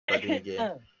recording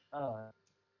again. Oh.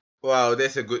 Wow,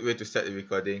 that's a good way to start the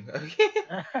recording. Okay.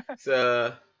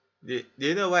 So, do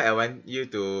you know why I want you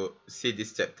to see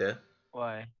this chapter?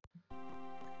 Why?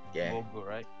 Yeah. Bogo,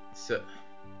 right? So,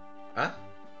 huh?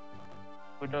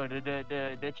 Oh, no,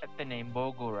 the chapter name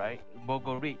Bogo, right?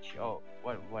 Bogo Reach. Oh,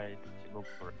 what? Why did you go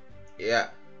for it? Yeah.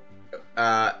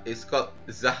 It's called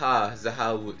Zaha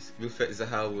Woods. Wilfred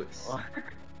Zaha Woods. Oh,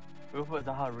 Rufus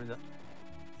the Haruza.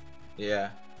 Yeah.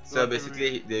 You So want to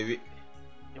read? basically,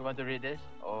 You want to read this,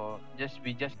 or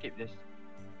we just keep this?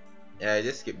 yeah, I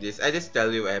just skip this. I just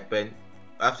tell you what happened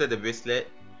after the bracelet.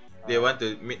 They Uh, want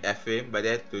to meet Ephraim, but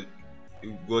they have to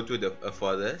go to the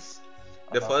forest.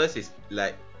 The uh-huh. forest is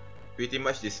like pretty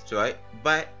much destroyed,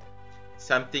 but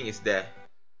something is there.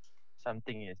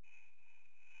 Something is.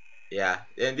 Yeah,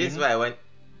 and You this is know, why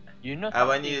you know I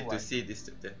want you something. to What? see this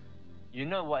chapter. You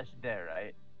know what's there,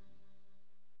 right?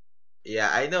 Yeah,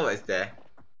 I know what's there,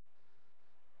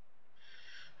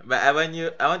 but I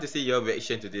want to see your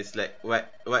reaction to this. Like,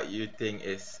 what you think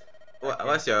is, Okay.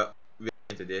 what's your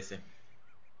reaction to this?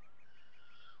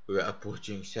 We are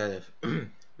approaching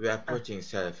we are approaching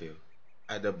Sellafield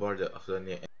at the border of Lorne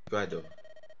and Guado.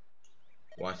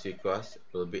 Once we cross,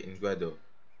 we'll be in Guado.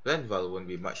 Glenval won't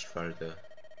be much further.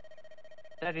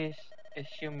 That is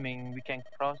assuming we can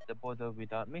cross the border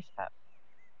without mishap.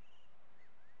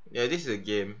 Yeah, this is a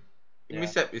game. Yeah.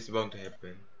 Mishap is bound to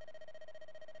happen.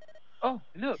 Oh,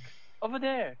 look over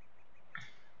there.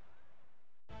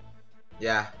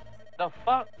 Yeah, The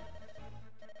fuck?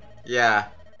 yeah,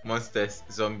 monsters,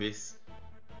 zombies.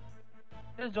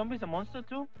 There's zombies a monster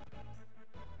too?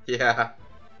 Yeah.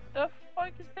 The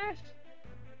fuck is this?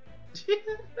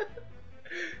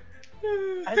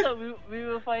 I thought we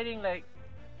were fighting like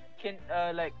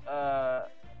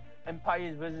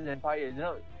empires versus empires,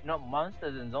 not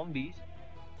monsters and zombies.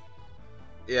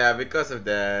 Yeah, because of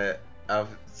the of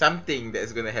something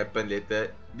that's gonna happen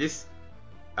later. This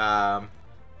um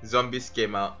zombies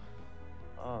came out.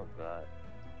 Oh god.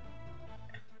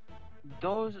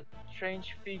 Those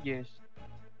strange figures,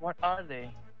 what are they?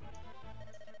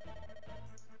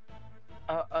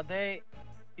 Are they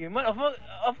human?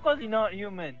 Of course, you're not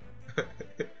human.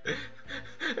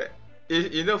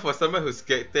 You know, for someone whose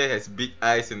character has big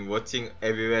eyes and watching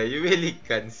everywhere, you really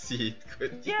can't see it,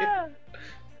 could you? Yeah,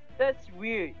 that's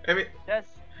weird. I mean,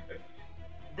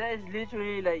 That is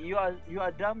literally like you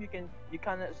are dumb. You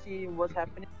cannot see what's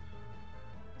happening.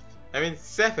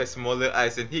 Seth has smaller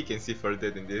eyes and he can see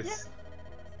further than this. Yeah.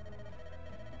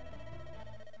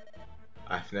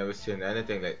 I've never seen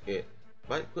anything like it.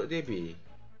 What could they be?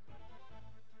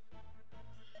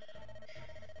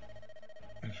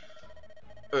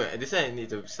 Oh, this one I need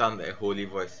to sound like a holy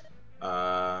voice.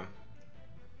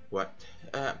 What?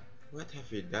 What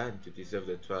have we done to deserve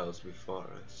the trials before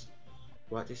us?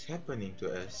 What is happening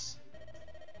to us?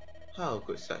 How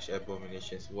could such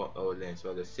abominations walk our lands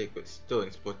while the sacred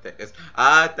stones protect us?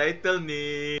 Title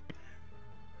name!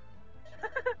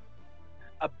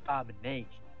 Abomination.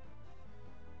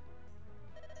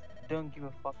 Don't give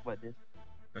a fuck about this.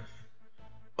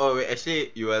 Oh wait,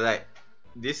 actually you were right.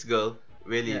 This girl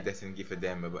really Yeah. doesn't give a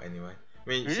damn about anyone.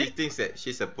 She Really? thinks that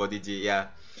she's a prodigy, yeah.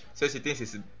 So she thinks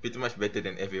she's pretty much better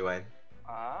than everyone.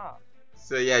 Ah.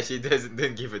 So yeah, she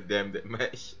don't give a damn that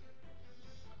much.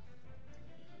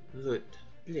 LUTE,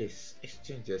 please,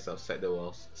 strangers outside the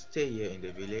walls, stay here in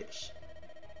the village.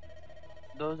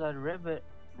 Those are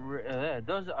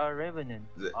those are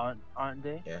revenants, aren't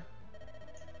they? Yeah.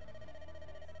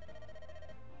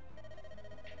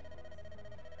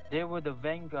 They were the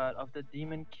vanguard of the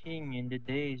Demon King in the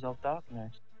days of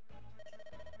darkness.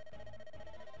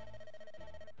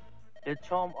 The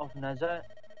tomb of Nazar.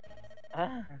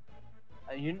 Ah,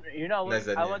 you know I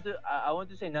want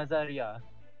to say Nazaria,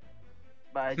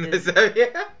 but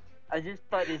Nazaria? I just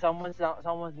thought it's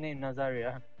someone's name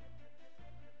Nazaria.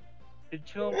 The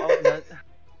tomb of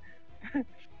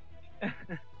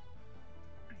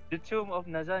the tomb of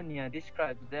Nazania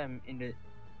describes them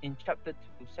in chapter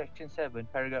 2, section 7,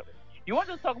 paragraph. You want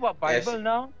to talk about Bible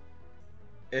now?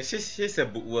 Yeah, she's a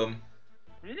bookworm.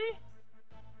 Really?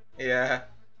 Yeah.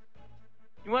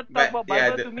 You want to talk about yeah,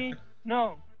 Bible to me?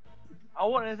 No. I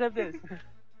won't accept this.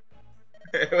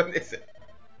 What is it?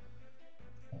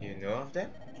 You know of them?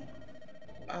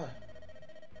 Ah.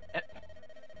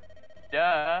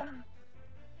 Duh.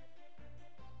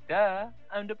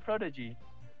 I'm the prodigy.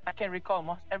 I can recall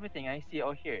most everything I see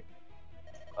or hear.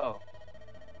 Oh.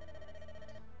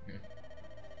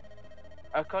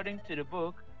 According to the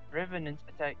book, revenants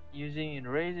attack using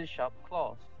razor-sharp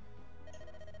claws.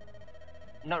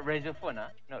 Not razor phone, huh?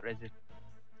 Not razor.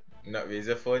 Not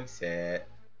razor phone set.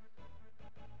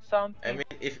 Something.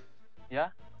 if Yeah.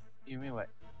 You mean what?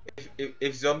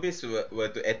 If zombies were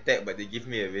to attack but they give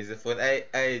me a razor phone,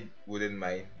 I wouldn't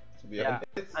mind, to be Yeah.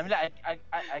 honest. I mean, like,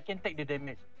 I can take the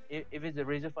damage. If it's a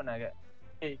razor phone, I got.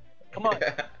 Hey, come on.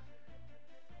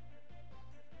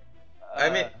 I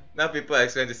mean, Uh, now people are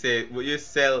trying to say, would you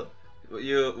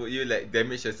like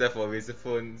damage yourself for razor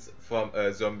phones from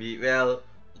a zombie? Well,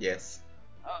 yes.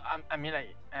 I mean, like,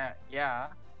 yeah.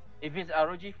 If it's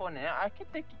ROG phone, yeah, I can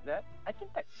take that. I can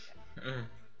take. Mm.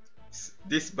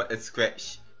 This but a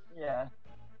scratch. Yeah.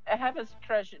 I have a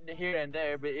scratch here and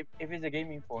there, but if it's a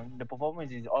gaming phone, the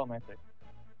performance is all matter.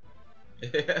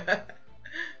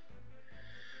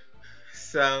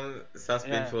 Sounds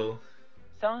Yeah. painful.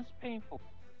 Sounds painful,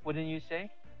 wouldn't you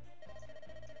say?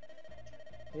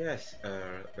 Yes,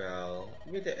 well,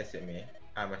 with the SMA,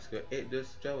 I must go aid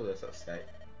those travelers outside.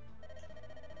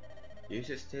 You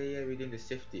should stay here within the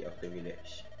safety of the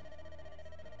village.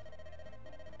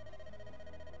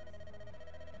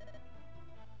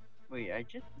 Wait, I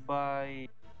just buy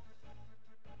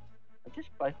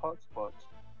hotspots.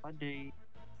 Are they?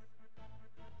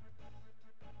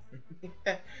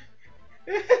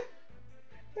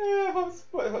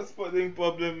 Hotspotting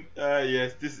problem.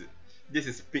 Yes, this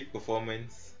is peak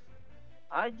performance.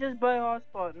 I just buy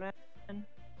hotspot, man.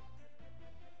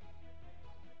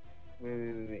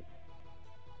 Wait.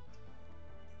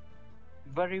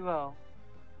 Very well.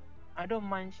 I don't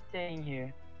mind staying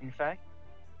here. In fact,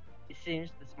 it seems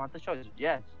the smarter choice.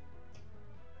 Yes.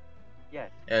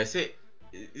 Yes. See,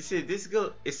 you see, this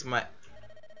girl is smart.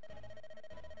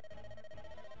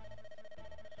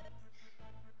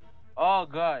 Oh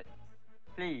God,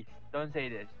 please don't say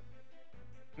this.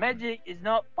 Magic is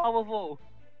not powerful,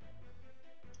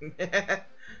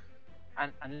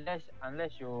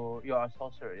 unless you're a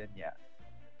sorcerer, then yeah,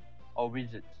 or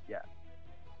wizards, yeah.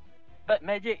 But But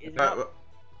magic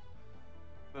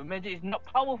is not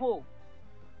powerful.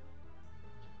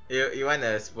 you want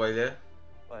a spoiler?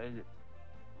 What is it?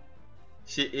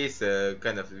 She is a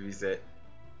kind of wizard.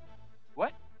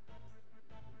 What?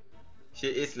 She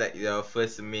is like your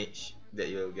first mage that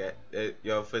you'll get.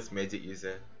 Your first magic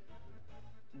user.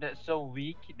 That's so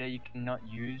weak that you cannot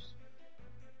use.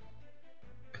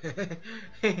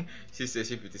 She's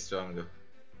actually pretty strong though.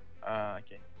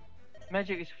 Okay.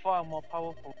 Magic is far more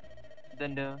powerful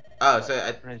than the Oh, so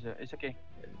razor. It's okay.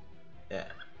 yeah.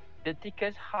 The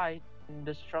thickest hide and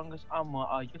the strongest armor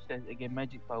are useless against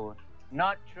magic power.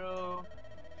 Not true.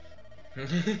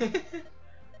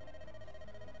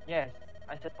 Yes,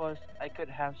 I suppose I could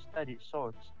have studied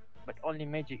swords, but only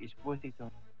magic is worth it to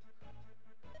me.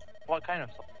 What kind of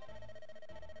sword?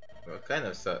 What kind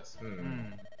of swords?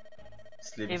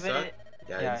 Slim Even sword? it,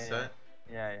 Giant sword?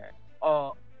 yeah.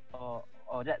 Or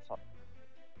that sword.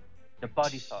 The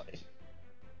body sword.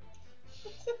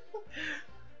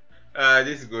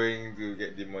 This is going to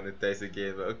get demonetized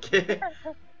again, but okay.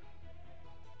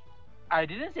 I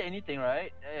didn't say anything,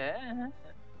 right? Yeah.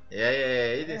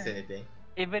 Yeah, he didn't say anything.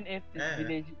 Even if this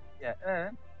village,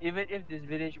 even if this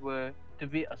village were to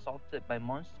be assaulted by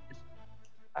monsters,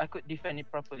 I could defend it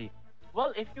properly.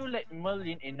 Well, if you let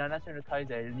Merlin in Nanatsu no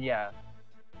Taizai, yeah,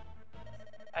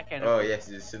 I can. Oh yes,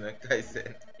 it's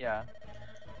Kaisen. Yeah.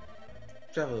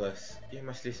 Travelers, you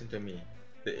must listen to me.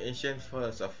 The ancient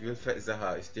forest of Wilfred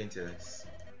Zaha is dangerous.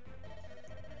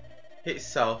 Hit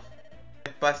south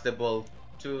and pass the ball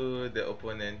to the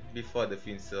opponent before the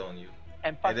fiends surround you.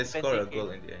 And then score a goal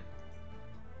in the end.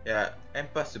 Yeah,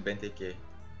 and pass to Benteke.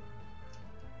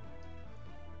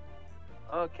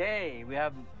 Okay, we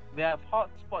have hot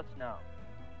spots now.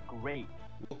 Great.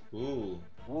 Woohoo.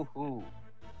 Woohoo.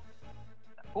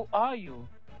 Who are you?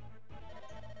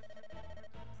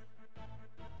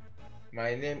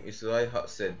 My name is Roy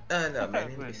Hodgson. No, my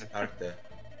name is Arthur.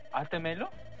 Arthur Melo?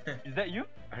 Is that you?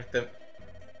 Arthur.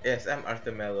 Yes, I'm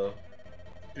Arthur Melo,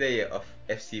 player of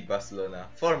FC Barcelona.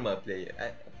 Former player.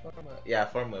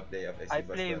 Former player of FC I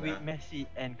Barcelona. play with Messi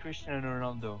and Cristiano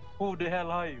Ronaldo. Who the hell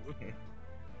are you?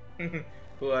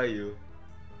 Who are you?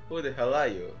 Who the hell are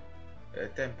you? The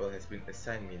temple has been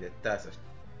assigned me the task of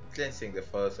cleansing the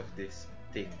forest of these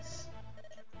things.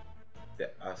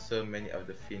 There are so many of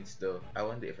the fiends though, I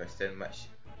wonder if I stand much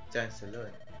chance alone.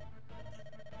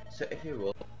 So if you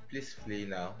will, please flee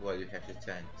now while you have the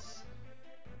chance.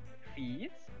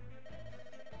 Feet?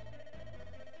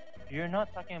 You're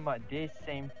not talking about these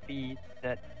same feet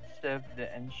that served the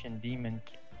ancient demon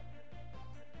king.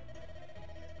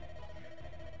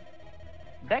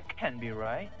 That can't be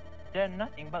right. They're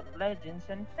nothing but legends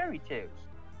and fairy tales.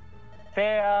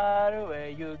 Fare where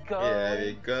you go. Yeah,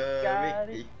 we go,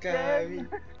 we carry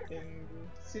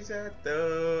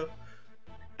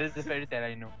That's the fairy tale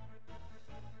I know.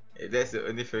 That's the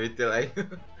only fairy tale I know.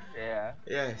 Yeah.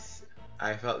 Yes,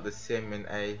 I felt the same when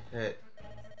I heard.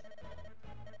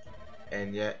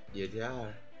 And yet, here they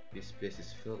are. This place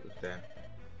is filled with them.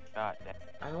 God damn.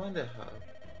 I wonder how.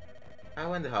 I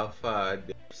wonder how far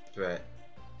they spread.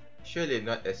 Surely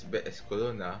not as bad as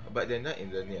Corona, but they're not in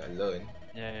the near alone.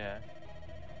 Yeah, yeah.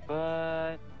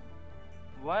 But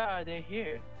why are they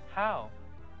here? How?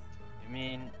 I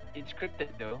mean, it's scripted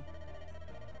though.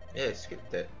 Yeah, it's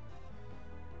scripted.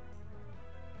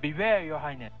 Beware, Your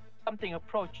Highness. Something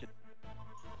approaches.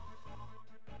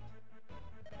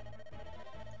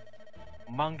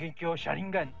 Mangekyo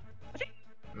Sharingan.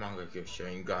 Mangekyo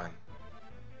Sharingan.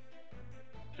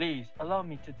 Please allow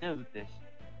me to deal with this.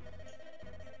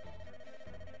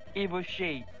 Evil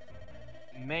shade,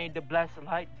 may the blessed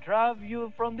light drive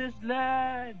you from this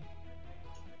land.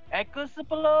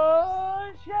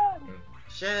 Explosion!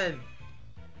 Shen!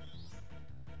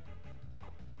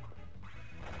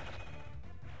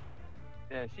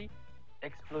 Yeah, see?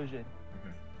 Explosion.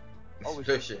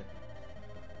 Explosion.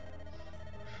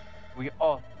 We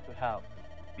ought to help.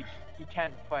 He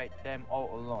can't fight them all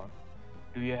alone.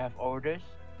 Do you have orders?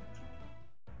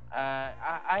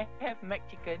 I have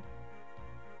Mexican.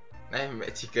 I have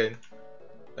Mexican.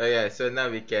 Oh yeah, so now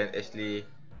we can actually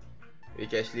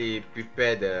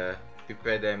prepare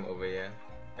them over here.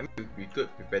 I mean, we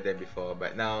could prepare them before,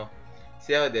 but now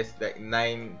see how there's like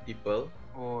 9 people.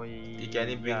 Oh, You can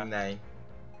only bring 9.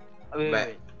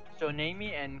 Wait. So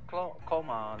Naomi and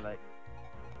Koma are like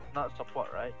not support,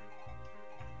 right?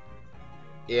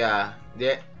 Yeah,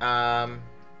 they're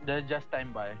just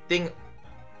standby. Think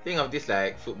of this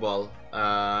like football.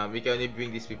 We can only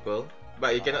bring these people,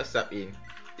 but you cannot sub in.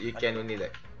 You can only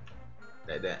like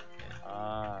that. Yeah.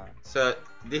 So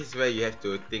this is where you have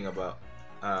to think about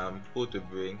who to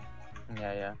bring.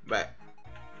 Yeah. But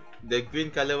the green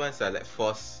color ones are like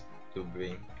forced to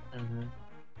bring.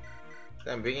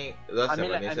 So I'm bringing lots of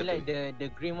Vanessa. I mean like the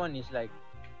green one is like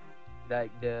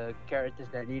the characters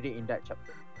that lead it in that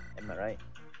chapter. Am I right?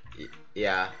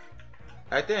 Yeah.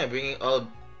 I think I'm bringing all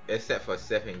except for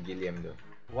Seth and Gilliam though.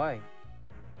 Why?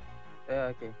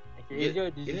 Okay.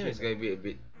 Gilliam is gonna be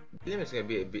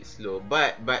a bit slow,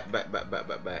 but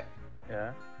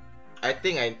yeah. I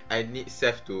think I need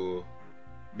Seth to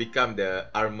become the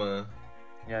armor.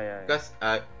 Yeah. Because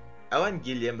I want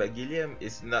Gilliam, but Gilliam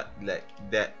is not like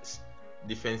that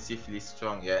defensively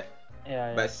strong yet.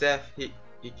 Yeah. But Seth he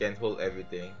can hold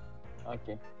everything.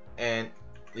 Okay. And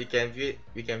we can view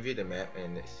the map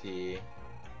and let's see.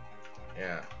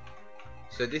 Yeah.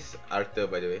 So this is Arthur,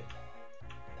 by the way.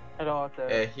 Hello, Arthur.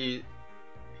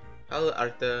 Hello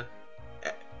Arthur.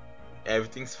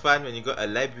 Everything's fun when you got a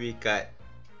library card.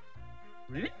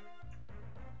 Really?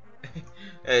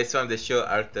 It's from the show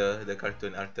Arthur, the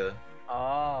cartoon Arthur.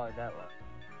 Oh, that one.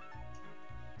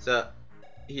 So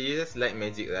he uses light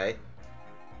magic, right?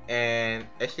 And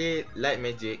actually, light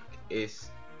magic is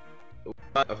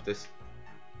one of the.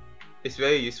 It's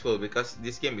very useful because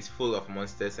this game is full of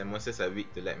monsters and monsters are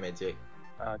weak to light magic.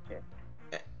 Okay.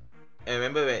 And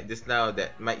remember when just now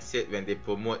that Mike said when they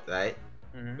promote, right?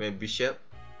 When Bishop,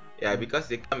 yeah, because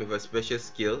they come with a special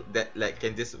skill that like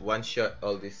can just one shot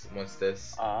all these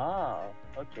monsters.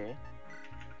 Okay.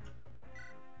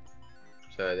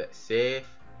 So let's save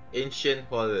Ancient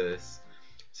Horrors.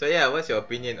 So yeah, what's your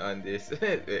opinion on this?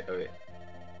 wait.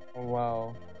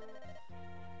 Wow.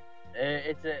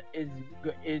 It's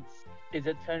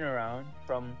a turnaround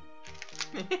from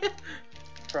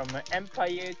an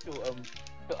empire to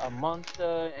a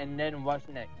monster, and then what's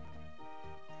next?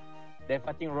 They're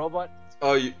fighting robots.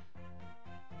 Oh,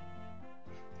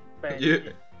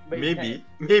 maybe.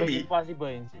 But impossible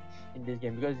in this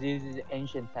game because this is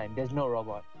ancient time. There's no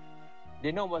robot.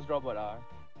 They know what robots are.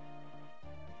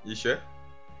 You sure?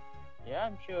 Yeah,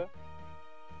 I'm sure.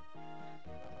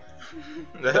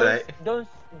 Right. Don't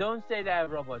say that I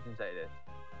have robots inside this.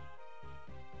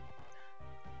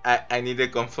 I neither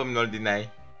confirm nor deny.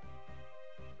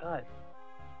 God.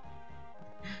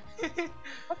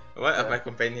 One of my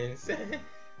companions.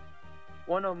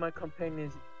 One of my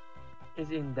companions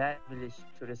is in that village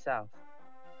to the south.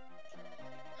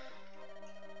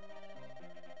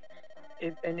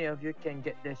 If any of you can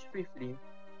get there swiftly,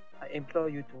 I implore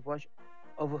you to watch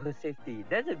over her safety.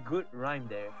 That's a good rhyme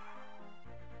there.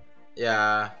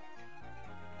 Yeah.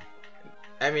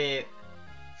 I mean,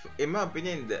 in my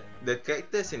opinion, the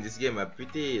characters in this game are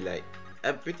pretty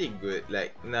good.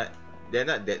 Like they're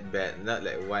not that bad. Not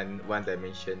like one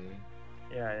dimension.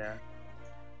 Yeah.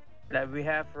 Like we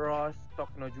have Ross, Talk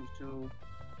no Jutsu.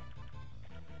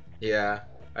 Yeah.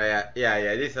 Yeah.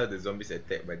 This is how the zombies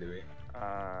attack, by the way.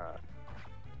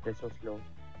 They're so slow.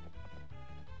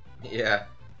 Yeah.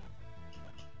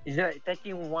 Is it like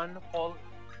taking one whole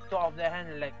two of their hand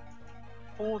and like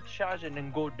full charge and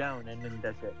then go down and then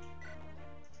that's it?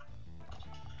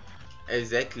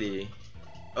 Exactly.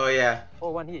 Oh yeah.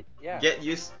 Oh, one hit. Yeah. Get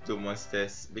used to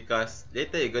monsters because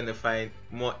later you're gonna find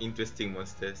more interesting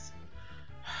monsters.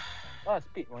 Oh,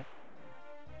 speed one.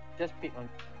 Just speed one.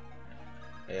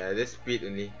 Yeah, just speed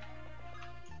only.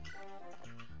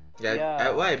 Yeah,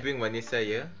 Yeah. why I bring Vanessa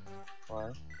here?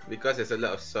 Why? Because there's a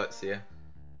lot of swords here.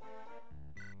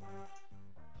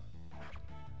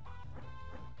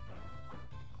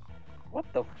 What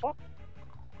the fuck?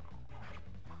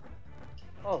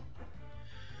 Oh.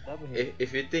 Double hit.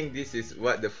 If you think this is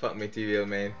what the fuck material,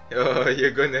 man, oh,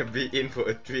 you're gonna be in for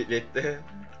a treat later.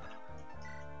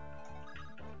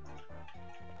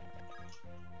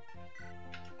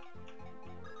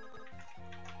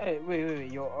 Hey,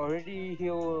 wait. You already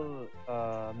heal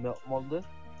Molder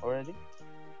already?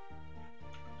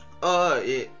 Oh,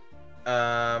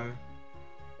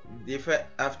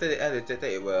 after the end of the attack,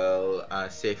 it will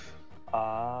save.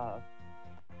 Ah.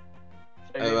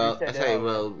 So I will, reset sorry, the it health,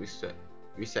 will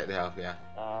reset the health, yeah.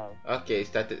 Ah. Okay, it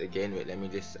started again. Wait, let me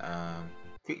just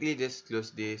quickly just close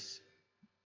this.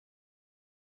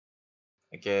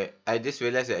 Okay, I just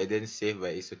realized that I didn't save,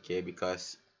 but it's okay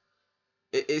because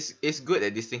it's good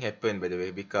that this thing happened, by the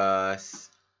way, because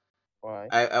Why?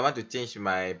 I want to change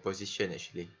my position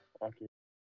actually. Okay.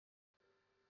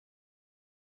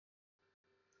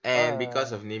 And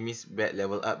because of Nimi's bad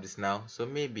level up just now, so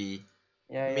maybe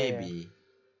Yeah. maybe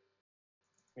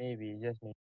Maybe, just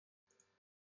maybe.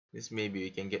 just maybe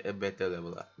we can get a better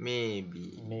level up.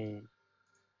 Maybe. Maybe.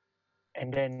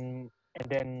 And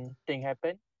then thing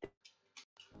happen.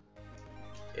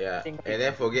 Yeah. Thing And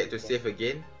then forget to save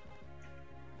again.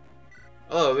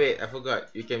 Oh wait, I forgot.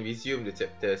 You can resume the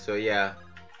chapter. So yeah.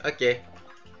 Okay.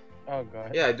 Oh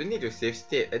god. Yeah, I don't need to save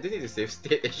state. I don't need to save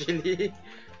state actually.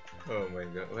 Oh my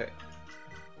god, what?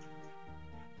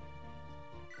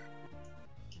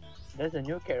 There's a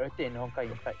new character in Honkai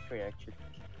Impact 3 actually.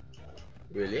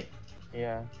 Really?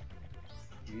 Yeah.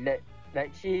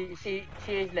 Like she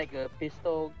is like a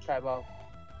pistol type of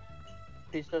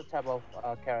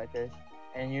characters.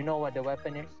 And you know what the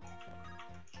weapon is?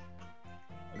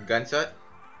 Gunshot?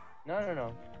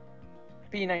 No.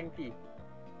 P90.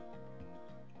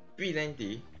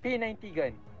 P90? P90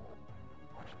 gun.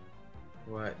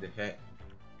 What the heck?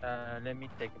 Let me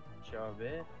take a picture of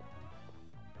it.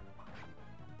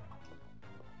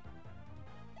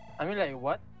 I mean, like,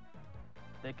 what?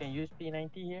 They can use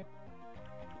P90 here?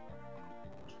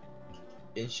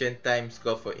 Ancient times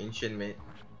call for ancient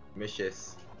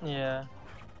measures. Yeah.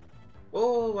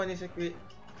 Oh, one is a crit.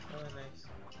 Oh, nice.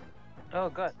 Oh,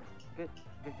 god. Good.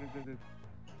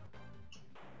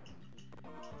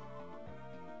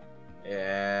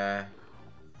 Yeah.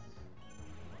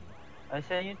 I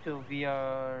sent you to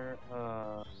VR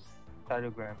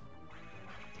Telegram.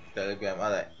 Telegram,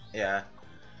 alright. Yeah.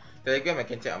 Telegram I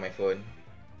can check on my phone.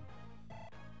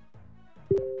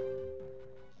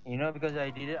 You know, because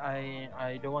I did it,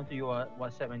 I don't want to use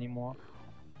WhatsApp anymore.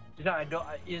 You know, it's Oh,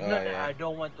 not that yeah. I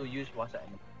don't want to use WhatsApp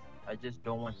anymore. I just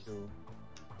don't want to.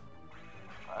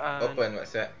 Open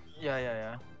WhatsApp.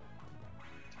 Yeah.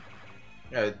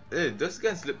 Yeah, those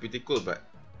guns look pretty cool, but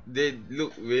they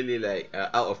look really like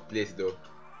out of place though.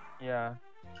 Yeah.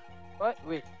 What?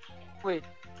 Wait.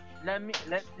 Let me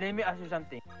ask you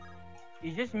something.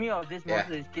 Is just me or this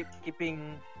monster is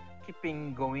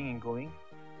keeping going and going?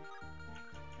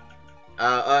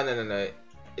 Oh no.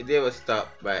 They will stop,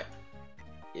 but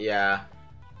yeah.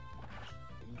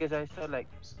 Because I saw like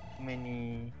so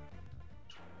many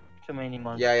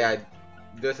monsters. Yeah.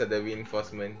 Those are the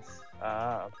reinforcements.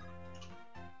 Ah.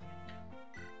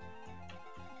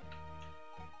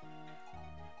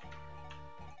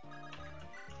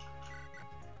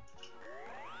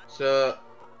 So,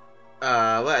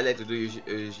 what I like to do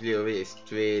usually always is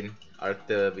train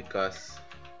Arthur because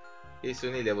he's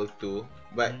only level 2.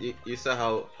 But you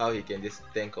saw how he can just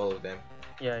tank all of them.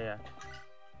 Yeah.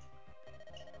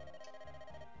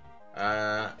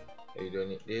 You don't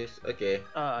need this. Okay.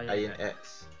 Iron Yeah.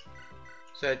 Axe.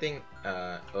 So I think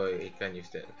oh, you can't use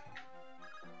that.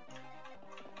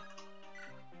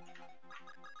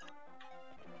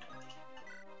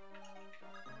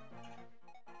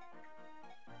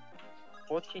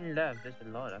 14 left, that's a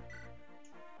lot.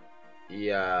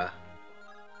 Yeah.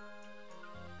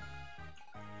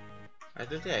 I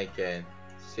don't think I can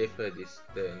save her this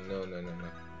turn. No.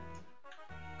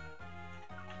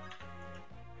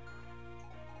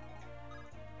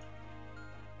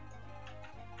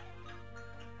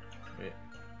 Wait.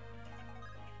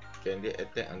 Can they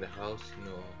attack on the house?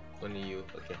 No. Only you.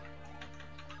 Okay.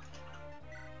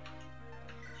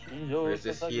 Where's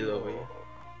this heal over here?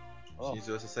 Oh.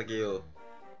 Shizo Sasageo.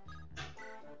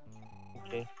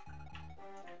 Okay.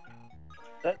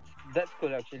 That's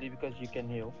cool actually because you can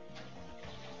heal.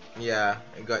 Yeah,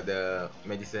 I got the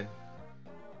medicine.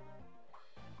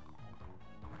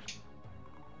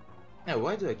 Yeah,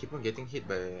 why do I keep on getting hit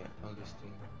by all this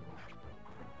thing?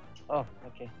 Oh,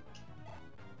 okay.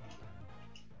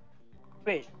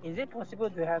 Wait, is it possible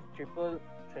to have triple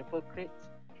crits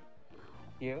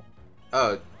here?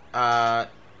 Oh,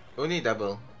 only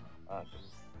double. Okay.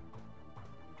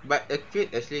 But a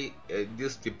crit actually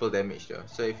deals triple damage though.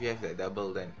 So if you have that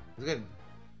double, then it's good.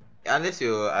 Unless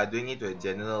you are doing it to a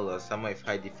general or someone with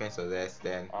high defense or less,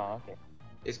 then Okay.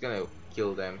 it's gonna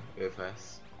kill them very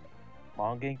fast.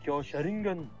 Mangekyo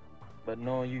Sharingan, but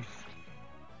no use.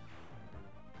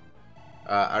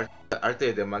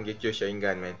 Arthur the Mangekyo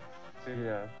Sharingan, man.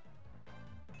 Yeah.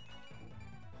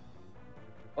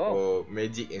 Oh,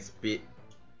 magic and speed.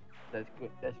 That's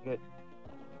good. That's good.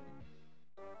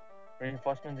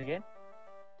 Reinforcements again.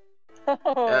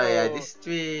 Oh yeah, this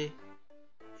tree.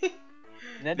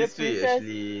 Another This tree princess.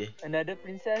 actually. Another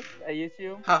princess, I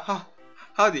assume.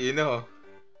 How do you know?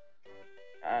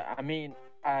 I mean,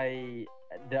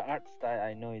 the art style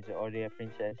I know is already a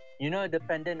princess. You know the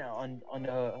pendant on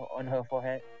her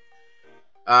forehead.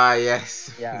 Yes.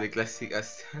 Yeah. The classic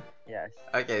us. Yes.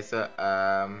 Okay, so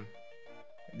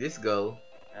this girl,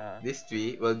 this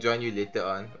tree will join you later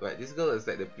on. But this girl is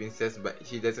like the princess, but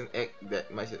she doesn't act that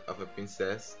much of a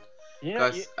princess. You know,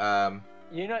 Cause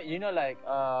you know, like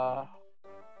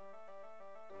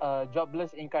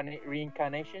jobless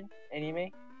reincarnation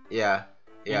anime. Yeah.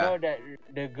 You know that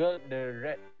the girl,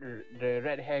 the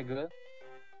red hair girl.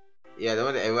 Yeah, the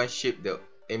one that everyone shipped the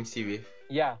MC with.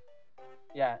 Yeah.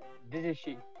 This is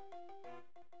she.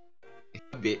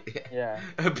 A bit. Yeah.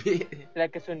 A bit.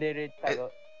 Like a tsundere type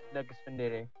of, like a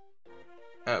tsundere.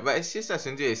 But it's just not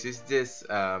tsundere. It's just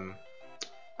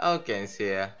how can I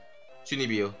say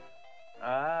Chunibyo.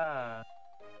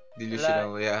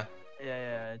 Delusional, like, yeah.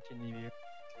 Yeah, Chunibyo.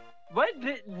 What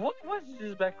was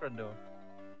this background though?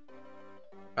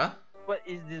 Huh? What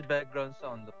is this background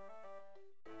sound though?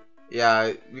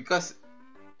 Yeah, because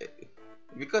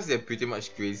they're pretty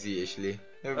much crazy actually.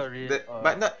 Oh, really?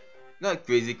 But not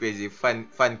crazy, fun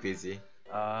crazy.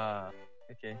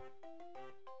 Okay.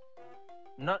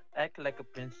 Not act like a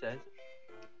princess.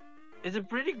 It's a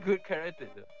pretty good character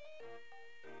though.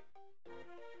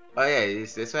 Oh yeah,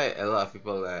 that's why a lot of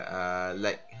people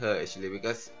like her actually,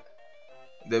 because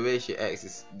the way she acts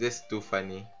is just too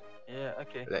funny. Yeah,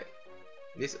 okay. Like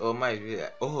this oh my is really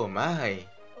like, oh my.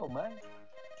 Oh my.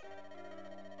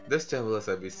 Those travelers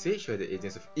are besieged by the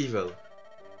agents of evil.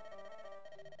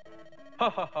 Ha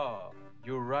ha ha.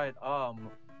 You're right,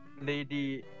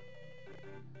 Lady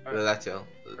Rachel.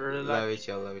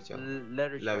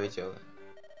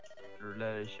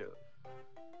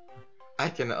 I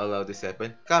cannot allow this to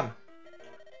happen. Come.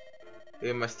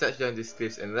 We must touch down these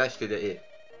cliffs and rush to the aid.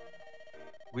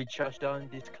 We charge down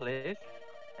this cliff,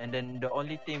 and then the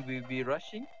only thing we'll be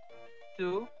rushing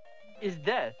to is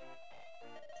death.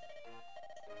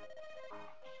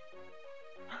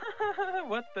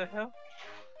 What the hell?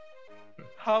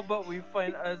 How about we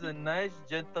find us a nice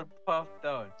gentle path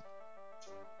down?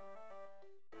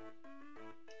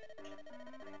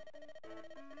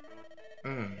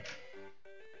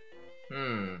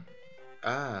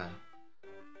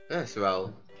 Yes,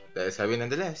 well, that is heavy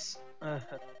nonetheless.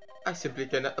 I simply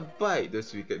cannot abide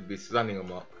those wicked beasts running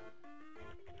amok.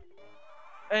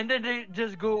 And then they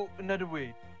just go another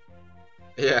way.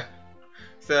 Yeah.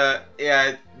 So,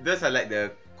 yeah, those are like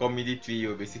the comedy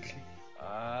trio basically.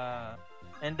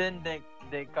 And then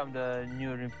they come the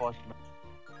new reinforcement.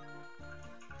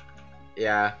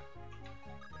 Yeah.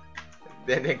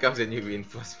 Then comes the new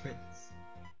reinforcements.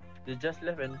 They just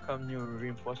left and come new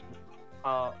reinforcement.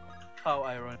 How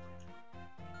ironic.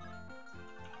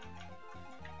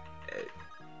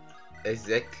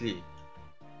 Exactly.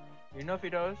 You know,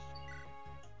 Fidos?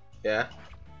 Yeah.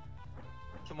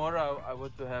 Tomorrow I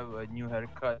want to have a new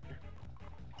haircut.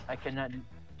 I cannot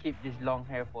keep this long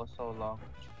hair for so long.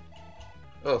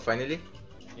 Oh, finally?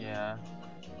 Yeah.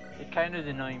 It kind of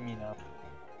annoying me now.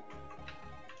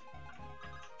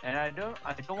 And I don't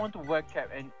want to wear cap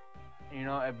and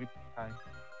every time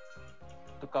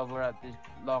to cover up this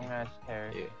long ass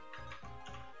hair. Yeah.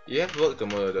 You have work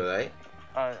tomorrow though, right?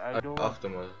 I don't off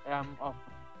tomorrow. I'm off,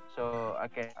 so I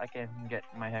can get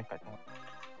my haircut tomorrow.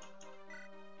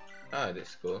 Ah,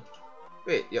 that's cool.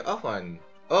 Wait, you're off on?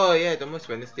 Oh yeah, tomorrow's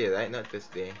Wednesday, right? Not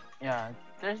Thursday. Yeah,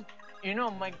 there's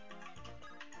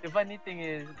the funny thing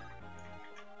is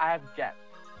I have gap.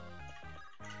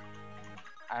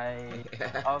 I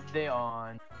off day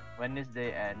on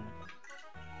Wednesday and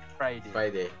Friday.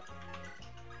 Friday.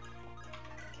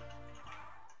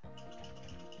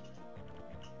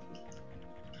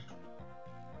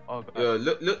 Oh god. Yo,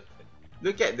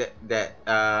 look at that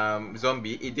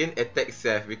zombie. It didn't attack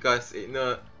Seth because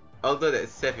although that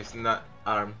Seth is not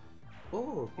armed.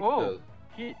 Oh, Oh, critical.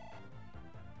 he.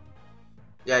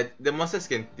 Yeah, the monsters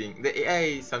can think. The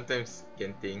AI sometimes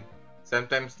can think.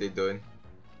 Sometimes they don't.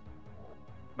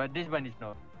 But this one is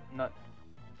not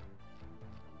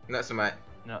Not smart.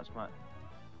 not smart.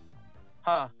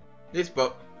 Huh?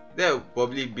 That would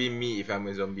probably be me if I'm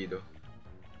a zombie though.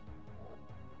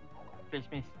 Please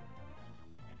miss.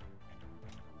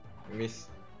 Miss.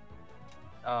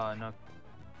 Oh no.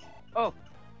 Oh.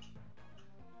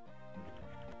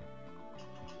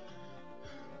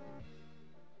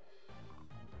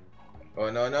 Oh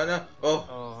no. Oh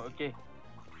Oh okay.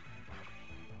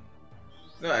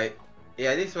 no,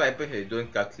 yeah, this is what happens when you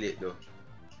don't calculate though.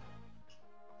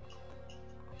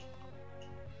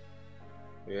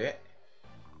 Wait.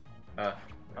 Oh.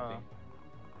 Nothing.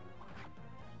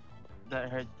 That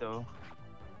hurts though.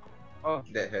 Oh.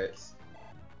 That hurts.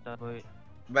 Double it.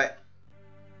 But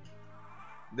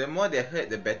the more they hurt,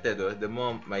 the better though. The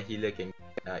more my healer can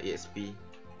get EXP.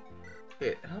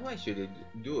 Wait, how much should they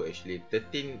do actually?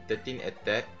 13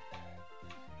 attack,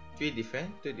 3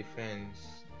 defense, 2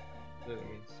 defense. So that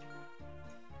means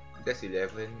that's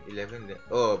 11 then.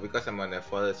 Oh, because I'm on a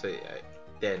forest, so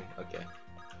 10. Okay.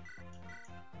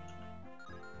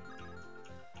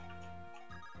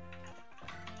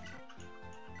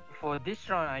 For this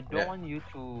round, I don't Yeah. want you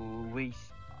to waste,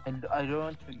 and I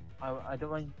don't want to. I don't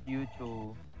want you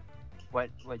to, what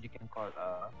you can call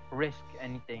risk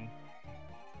anything.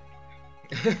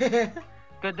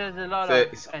 Because there's a lot of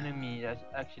enemy that's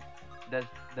actually that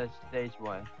is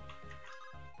why.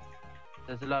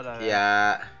 There's a lot of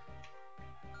yeah.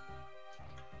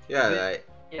 Yeah, right.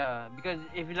 Yeah, because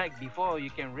if you like before you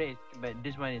can risk, but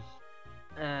this one is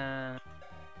Yeah.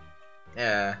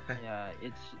 yeah,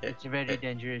 it's very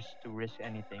dangerous to risk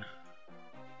anything.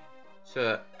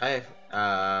 So I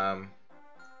have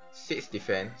 6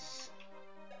 defense.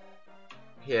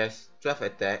 He has 12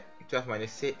 attack, 12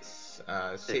 minus 6,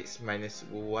 6 minus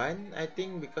 1 I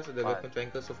think because of the 5. weapon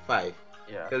triangle, so 5.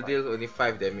 Yeah. He'll 5. deal only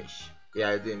 5 damage. Yeah,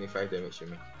 I'll do only 5 damage to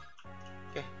me.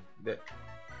 Okay, that.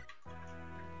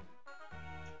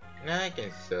 Now I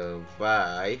can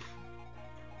survive.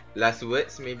 Last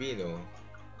words maybe? No.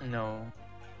 No.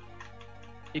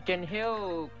 You can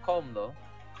heal calm though,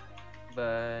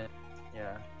 but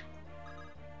yeah.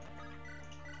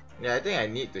 Yeah, I think I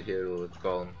need to heal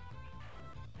calm.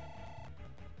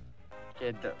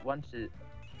 Okay, once it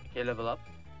level up.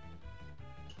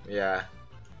 Yeah.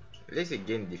 At least it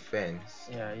gain defense.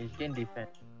 Yeah, you can defend.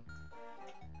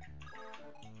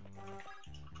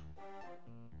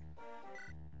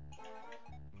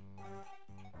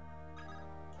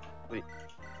 Wait.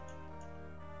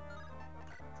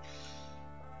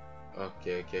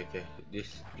 Okay.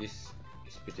 This is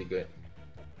pretty good.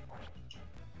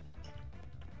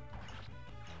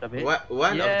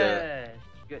 One of the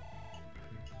good.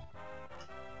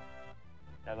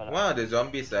 one of the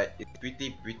zombies like it's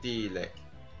pretty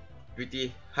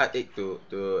heartache to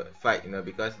fight,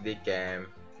 because they can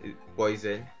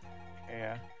poison.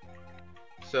 Yeah.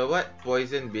 So what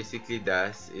poison basically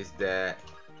does is that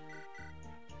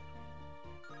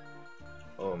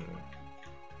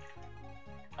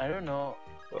I don't know.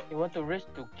 You want to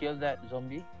risk to kill that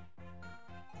zombie?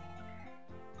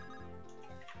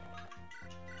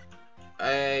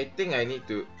 I think I need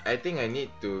to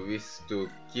risk to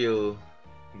kill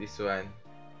this one.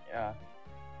 Yeah.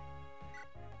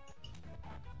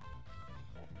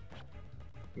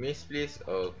 Miss please?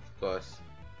 Oh, of course.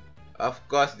 Of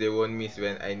course they won't miss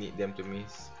when I need them to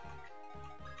miss.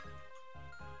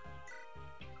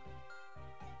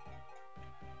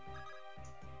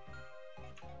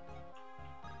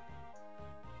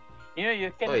 You know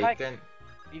you can Oh, hide.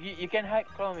 You can hide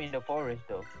Chrome in the forest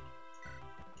though.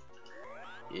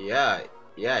 Yeah,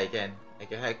 I can. I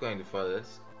can hide in the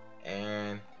forest,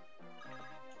 and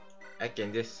I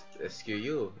can just rescue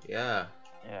you. Yeah.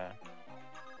 Yeah.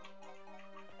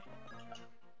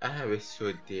 I was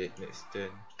so dead next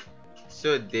turn.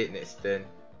 So dead next turn.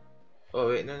 Oh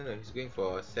wait, no, he's going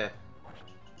for Seth.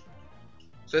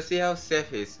 So see how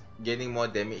Seth is gaining more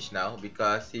damage now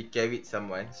because he carried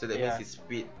someone. So that means his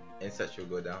speed and such will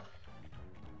go down.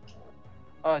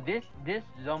 Oh, this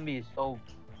zombie is so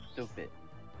stupid.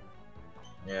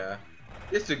 Yeah,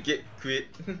 just to get quit.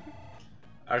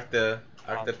 Arthur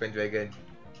Pendragon.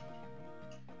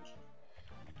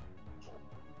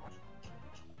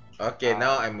 Okay,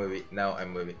 now I'm worried.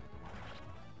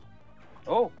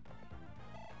 Oh,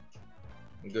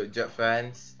 Good job,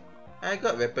 Franz. I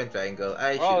got weapon triangle.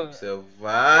 I Oh. should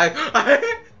survive.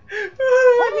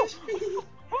 Oh, HP.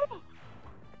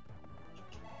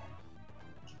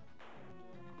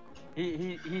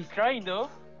 He's trying though.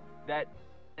 That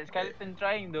skeleton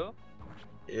trying though.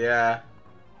 Yeah.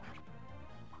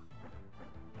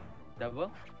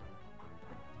 Double.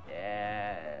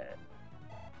 Yeah.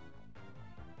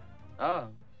 Oh,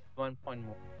 1 point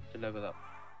more to level up.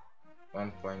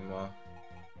 1 point more.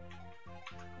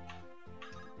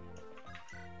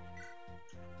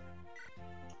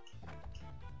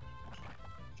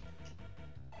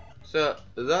 So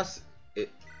Ross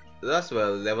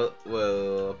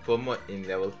will promote in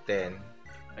level 10.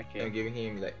 Okay. I'm giving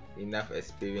him like enough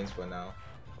experience for now.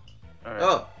 Alright.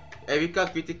 Oh, Erika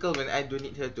critical when I don't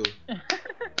need her to.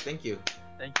 Thank you.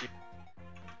 Thank you.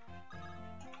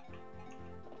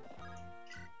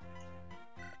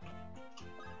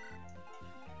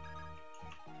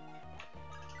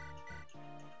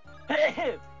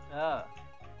 Ah,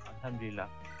 Alhamdulillah.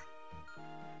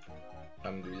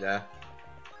 Alhamdulillah.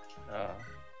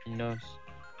 He knows.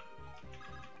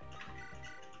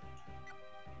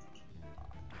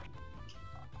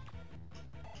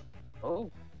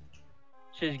 Oh,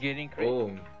 she's getting crazy.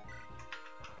 Oh.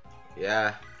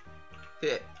 Yeah.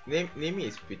 Nami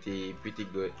is pretty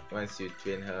good once you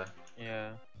train her.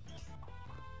 Yeah.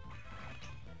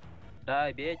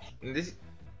 Die, bitch.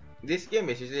 This game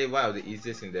is usually one of the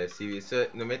easiest in the series, so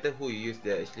no matter who you use,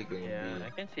 they're actually going to be I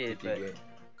can see it, pretty but good.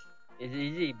 it's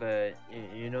easy, but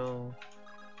you know,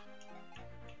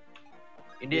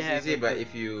 It's easy, but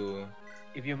if you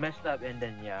messed up and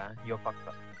then you're fucked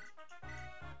up.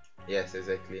 yes,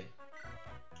 exactly.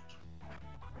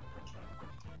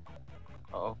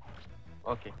 Uh oh.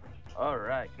 Okay. All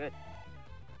right. Good.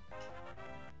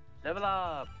 Level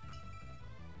up.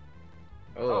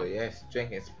 Oh yes,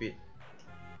 strength and speed.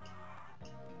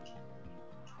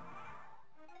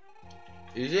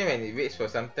 Usually when it waits for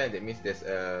some time, that means there's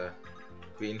a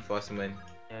reinforcement.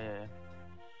 Yeah.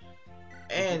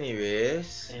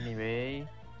 Anyways. Anyway.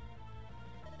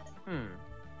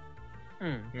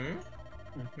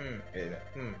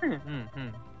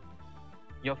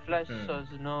 Your flesh shows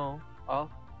no of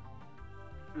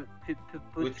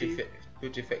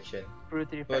Putrefaction.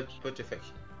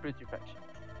 Putrefaction.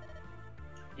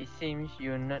 It seems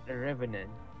you're not a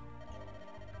revenant.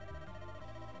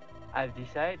 I've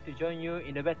decided to join you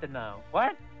in the battle now.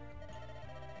 What?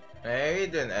 I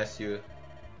don't ask you.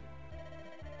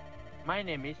 My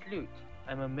name is LUTE.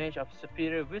 I'm a mage of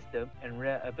superior wisdom and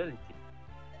rare ability.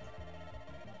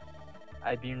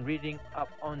 I've been reading up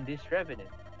on this revenant.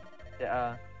 They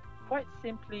are quite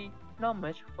simply not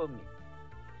much for me.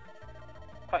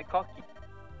 Quite cocky.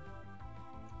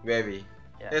 Very.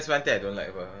 Yeah. That's one thing I don't like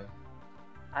about her.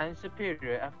 I'm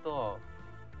superior after all.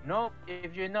 Nope,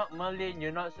 if you're not Merlin,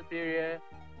 you're not superior.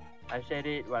 I said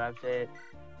it, what I've said.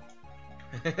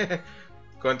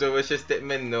 Controversial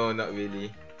statement? No, not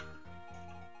really.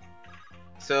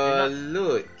 So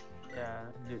LUTE. Yeah,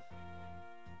 LUTE.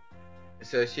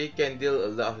 So she can deal a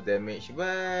lot of damage,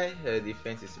 but her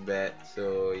defense is bad.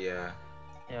 So yeah.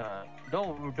 Yeah,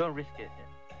 don't risk it. Yeah.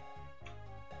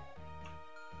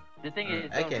 The thing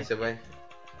is, I can survive.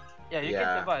 Yeah, you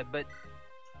can survive, but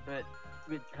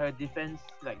with her defense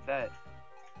like that,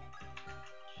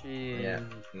 she's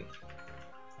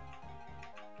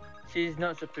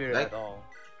not superior at all.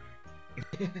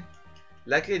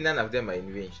 Luckily, none of them are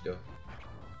in range though.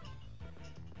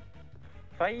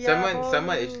 Fire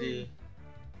someone actually.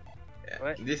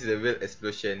 What? This is a real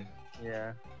explosion.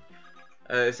 Yeah.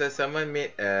 So someone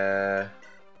made a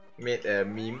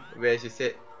meme where she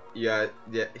said,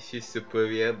 she's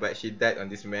superior, but she died on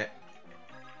this map.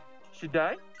 She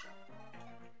died?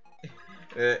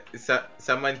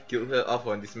 Someone killed her off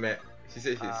on this map. She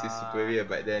said she's superior,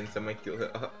 but then someone killed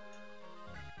her off.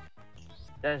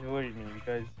 That's worried me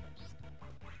because.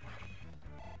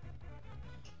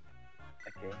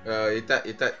 Okay. You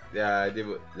thought they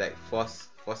would like force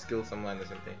kill someone or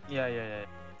something. Yeah.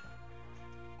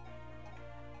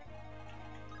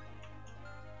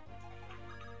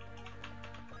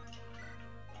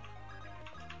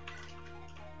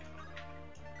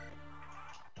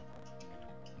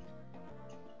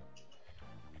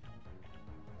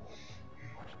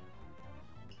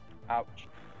 Ouch.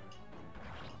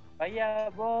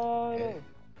 Fireball!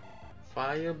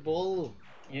 Fireball!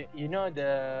 You know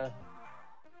the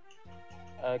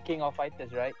King of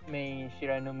Fighters, right?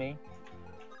 Shirano Mei?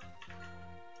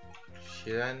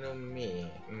 Shirano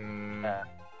Mei?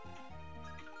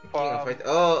 King of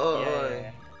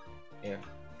Fighters. Yeah.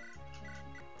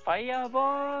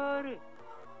 Fireball!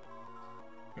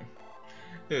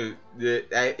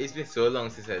 It's been so long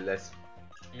since I last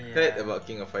heard about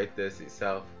King of Fighters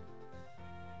itself.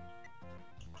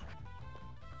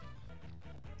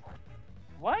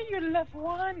 Why you left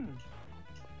one?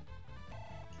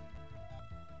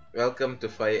 Welcome to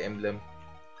Fire Emblem.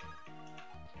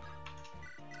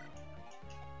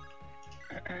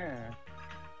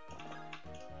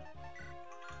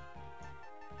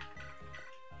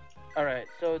 Alright,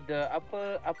 so the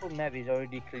upper map is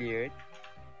already cleared,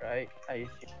 right? I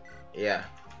assume. Yeah.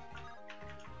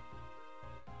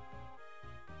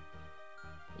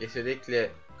 Yesterday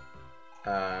cleared.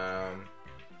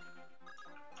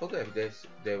 Okay, if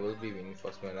there will be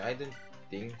reinforcement. I don't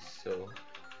think so.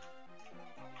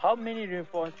 How many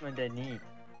reinforcements they need?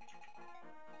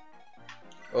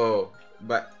 Oh,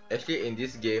 but actually in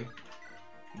this game,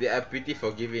 they are pretty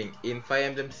forgiving. In Fire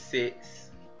Emblem 6,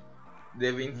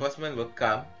 the reinforcement will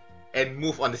come and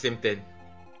move on the same turn.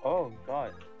 Oh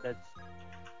god, that's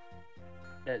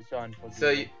unforgiving.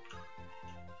 So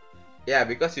yeah,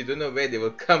 because you don't know where they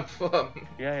will come from.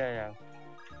 Yeah.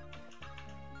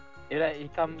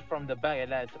 It come from the back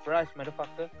and like, surprise,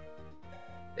 motherfucker.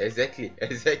 Exactly.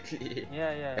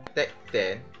 Yeah. Attack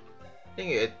 10. I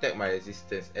think you attack my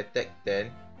resistance. Attack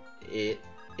 10, 8,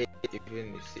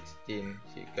 even with 16,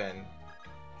 she can.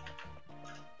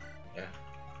 Yeah.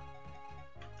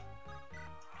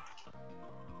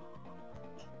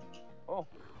 Oh.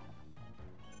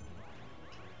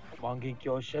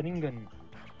 Mangekyo Sharingan.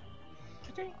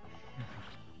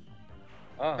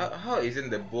 How isn't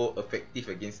the bow effective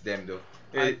against them though?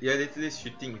 You're literally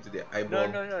shooting into their eyeball.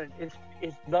 No.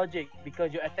 It's logic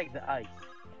because you attack the eyes,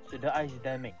 so the eyes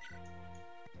damage.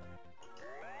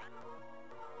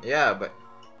 Yeah, but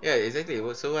yeah, exactly.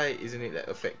 So why isn't it like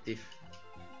effective?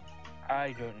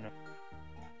 I don't know.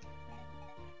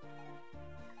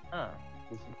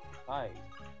 This is eyes.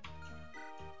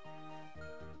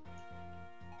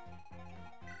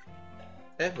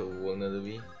 Have a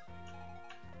vulnerability.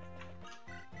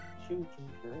 Good.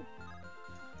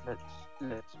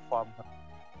 Let's farm her.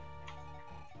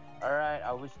 Alright,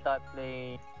 I will start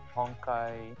playing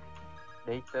Honkai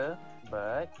later,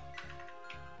 but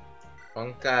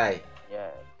Honkai.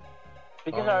 yeah,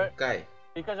 because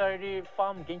I already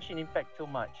farmed Genshin Impact too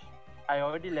much. I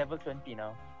already level 20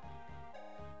 now.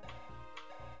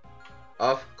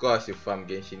 Of course, you farm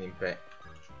Genshin Impact.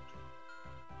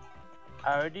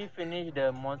 I already finished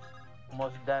the most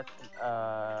that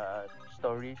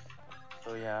stories.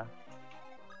 So yeah.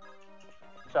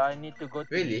 So I need to go to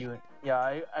Really? Liu.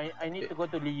 Yeah, I need to go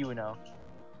to Liu now.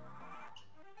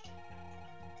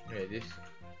 Yeah, this.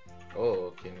 Oh,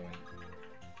 okay, no.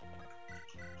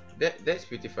 That's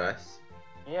pretty fast.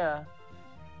 Yeah.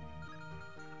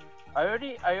 I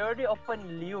already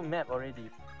opened Liu map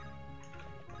already.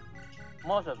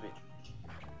 Most of it.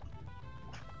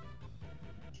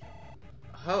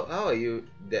 How are you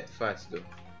that fast though?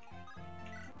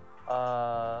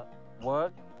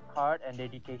 Work hard and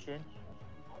dedication.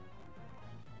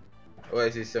 Or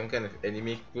is it some kind of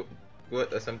enemy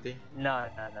quote or something? No.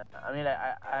 I mean, like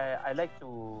I like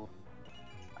to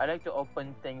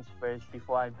open things first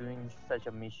before I'm doing such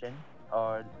a mission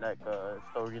or like a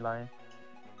storyline.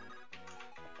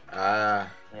 Yeah.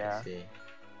 I Yeah. see.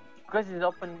 Because it's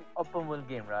open world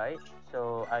game, right?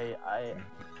 So I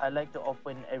like to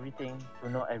open everything to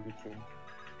know everything.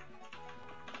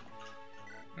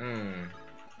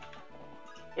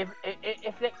 If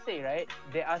let's say, right,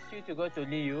 they ask you to go to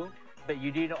Liu, but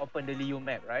you didn't open the Liu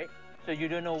map, right? So you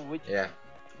don't know which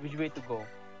way to go.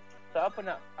 So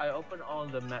I open all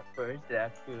the map first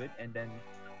that I could, and then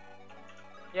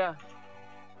yeah.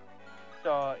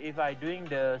 So if I doing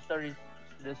the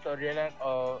storyline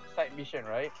or side mission,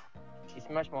 right, it's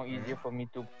much more easier for me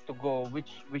to go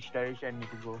which direction I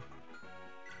need to go.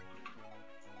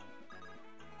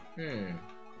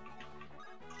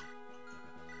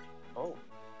 Oh.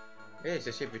 Yeah, it's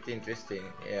actually pretty interesting.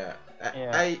 Yeah.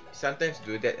 I sometimes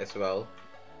do that as well.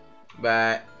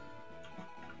 But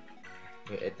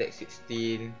attack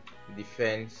 16,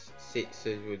 defense 6,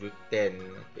 so we'll do 10.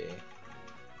 Okay.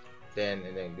 10,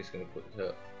 and then I'm just gonna put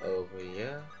her over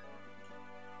here.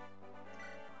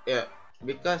 Yeah,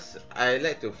 because I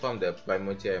like to farm the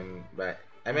Primogem, but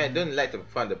I mean I don't like to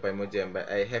farm the Primogem, but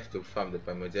I have to farm the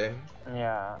Primogem.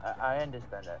 Yeah, I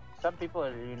understand that. Some people,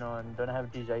 don't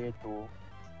have desire to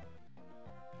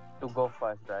go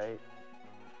fast, right?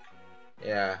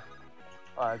 Yeah.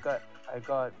 Oh, I got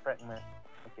fragment.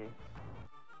 Okay.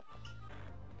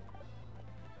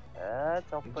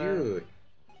 That's open. Dude.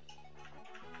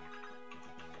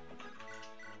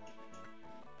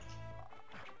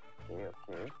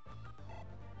 Okay.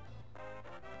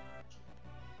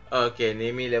 Okay,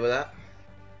 Nami level up.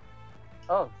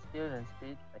 Oh, skill and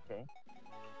speed. Okay.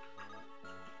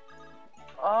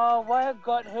 Oh, why I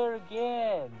got her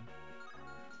again?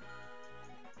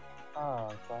 Oh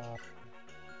god.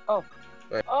 Oh.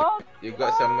 But Oh. you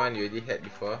got someone you already had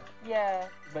before. Yeah,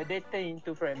 but they turn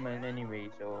into fragment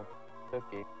anyway, so it's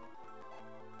okay.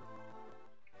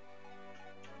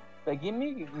 But give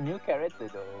me new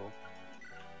character though.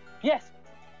 Yes,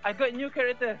 I got new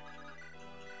character.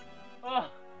 Oh.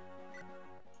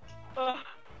 Oh.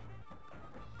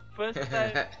 First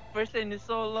time in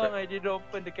so long I didn't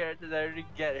open the characters. I already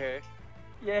get her.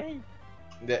 Yay!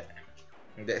 That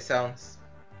sounds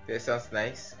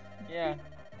nice. Yeah.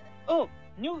 Oh,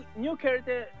 new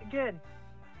character again.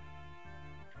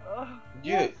 Oh,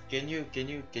 Dude, yes. can you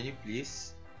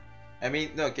please? I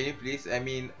mean, no, can you please? I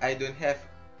mean, I don't have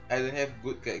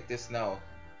good characters now.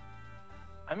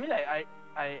 I mean, like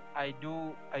I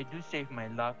do save my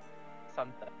luck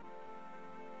sometimes.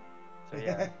 So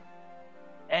yeah.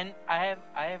 And I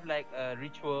have like a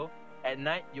ritual at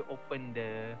night. You open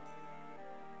the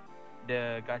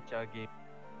gacha game,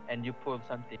 and you pull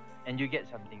something, and you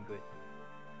get something good.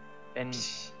 And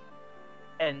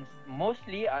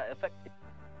mostly are effective.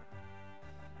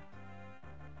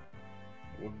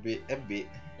 Would be a bit.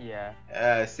 Yeah.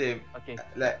 Same. Okay.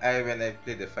 Like when I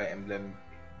play the Fire Emblem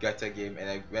gacha game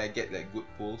and when I get like good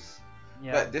pulls.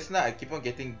 Yeah. But just now I keep on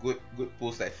getting good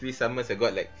pulls. Like 3 summons, I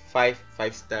got like 5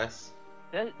 stars.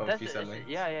 That's 3 summons.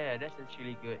 yeah, that's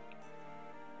actually good.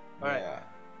 Alright. Yeah.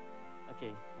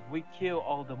 Okay, we kill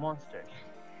all the monsters.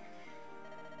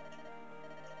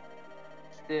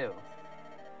 Still,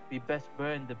 we best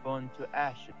burn the bone to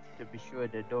ashes to be sure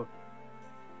they don't.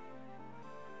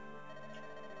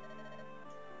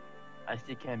 I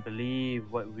still can't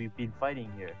believe what we've been fighting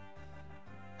here.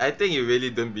 I think you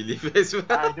really don't believe as well.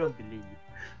 I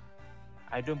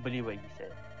don't believe what he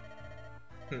said.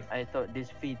 I thought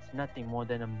this feat's nothing more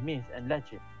than a myth and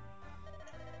legend.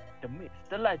 The myth,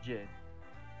 the legend.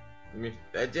 Myth,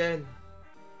 legend.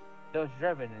 Those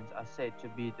revenants are said to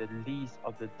be the least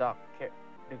of the dark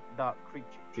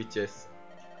creatures.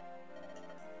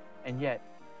 And yet,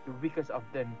 the weakest of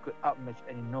them could outmatch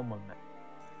any normal man.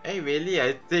 Hey, really?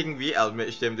 I think we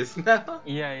outmatched them just now.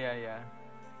 Yeah.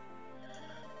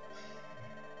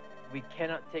 We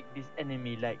cannot take this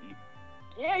enemy lightly.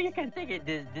 Yeah, you can take it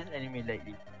this enemy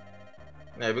lightly.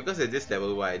 No, because it's just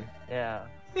level 1. Yeah.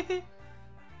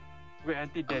 Wait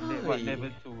until then, level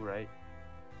 2, right?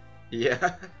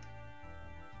 Yeah.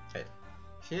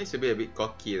 She needs to be a bit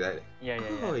cocky, right? Yeah.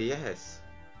 Oh, yes.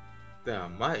 The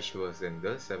much worse than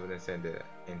the Seventh and the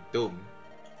Entomb.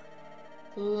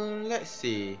 Let's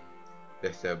see.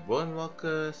 There's the Bone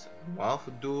Walkers,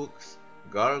 Mouth Dukes,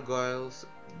 Gargoyles,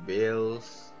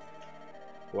 Bales.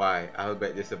 Why, I'll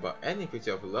bet just about any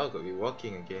creature of law could be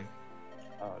walking again.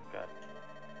 Oh god.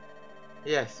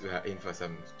 Yes, we are in for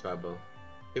some trouble.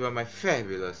 Even my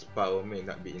fabulous power may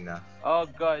not be enough. Oh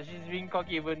god, she's being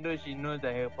cocky even though she knows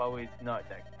that her power is not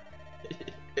that.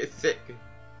 Exactly.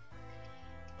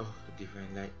 Oh,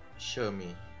 divine light, show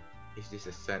me. Is this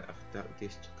a sign of dark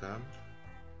days to come?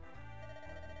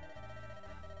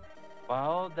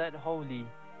 Wow, that holy.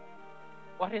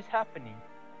 What is happening?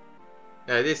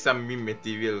 This is some meme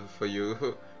material for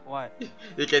you. What?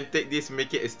 You can take this,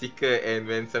 make it a sticker, and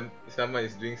when someone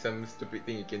is doing some stupid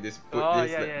thing, you can just put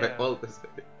this by all the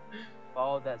sudden.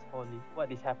 Wow, that's holy.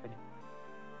 What is happening?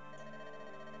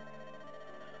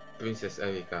 Princess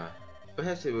Erika,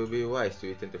 perhaps it will be wise to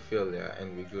return to Philia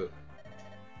and regroup.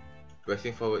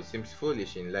 Pressing forward seems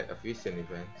foolish in light of recent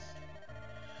events.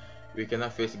 We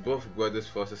cannot face both brothers'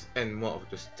 forces and more of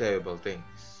those terrible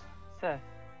things. Sir,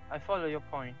 I follow your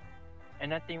point, and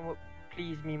nothing would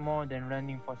please me more than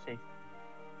running for safety.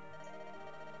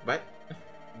 But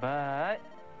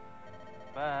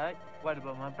what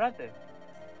about my brother?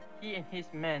 He and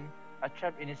his men are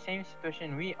trapped in the same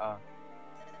situation we are.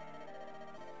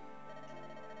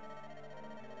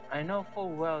 I know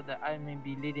full well that I may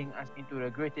be leading us into a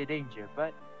greater danger,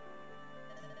 but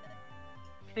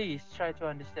please try to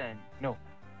understand. No.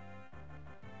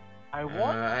 I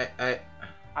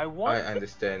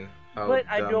understand how but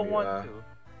dumb I don't you want are. to.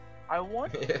 I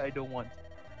want to, I don't want to.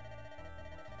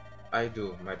 I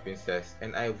do, my princess,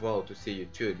 and I vow to see you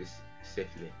through this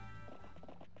safely.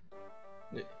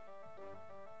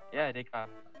 Yeah, they come.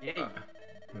 Yay.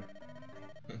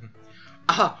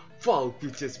 Foul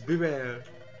creatures, beware!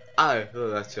 I,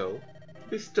 Rachel,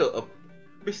 bestow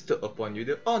upon you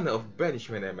the honor of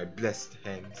banishment at my blessed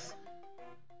hands.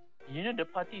 You know the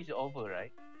party is over,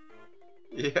 right?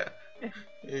 Yeah.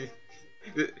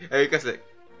 Erika's like,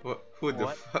 who the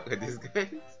What? fuck are these guys?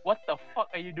 What the fuck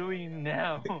are you doing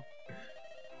now?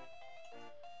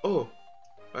 Oh,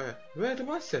 Where are the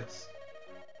monsters?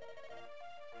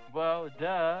 Well,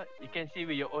 duh. You can see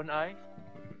with your own eyes.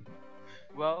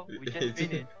 Well, we just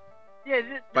finished. Yeah,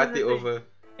 that's Party the thing. over.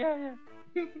 Yeah.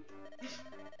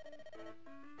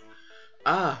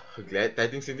 Ah, glad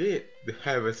tidings indeed. The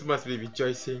heavens must be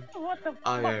rejoicing. What the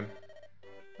I fuck? am.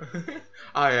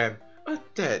 I am a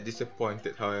tad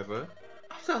disappointed, however.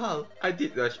 After all, I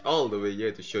did rush all the way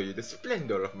here to show you the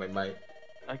splendor of my might.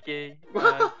 Okay.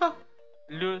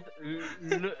 Lose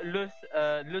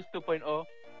 2.0.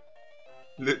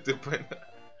 Look to point.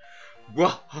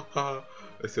 Wahaha!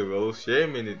 It's a real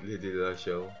shame in it, Lady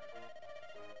Rachel.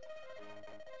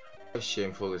 How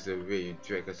shameful is the way you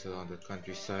drag us around the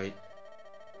countryside.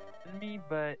 Me,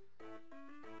 but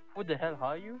who the hell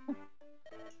are you?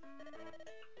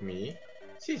 Me?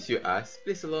 Since you asked,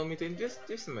 please allow me to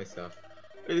introduce myself.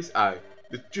 It is I,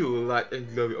 the true light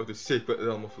and glory of the sacred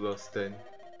realm of Loston.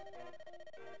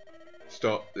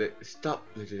 Stop,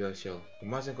 Lady Rachel. You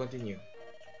mustn't continue.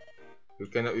 You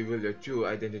cannot reveal your true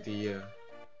identity here.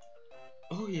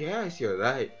 Oh yes, you're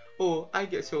right. Oh, I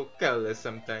get so careless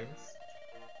sometimes.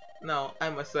 Now I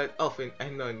must slide off in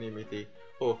anonymity.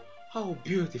 Oh, how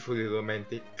beautifully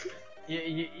romantic.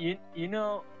 You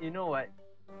know what?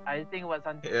 I think what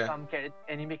some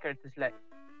anime characters like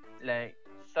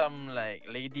some like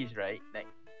ladies, right? Like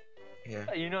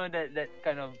you know that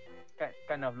kind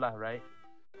of laugh, right?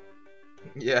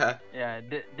 Yeah. Yeah,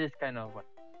 this kind of one.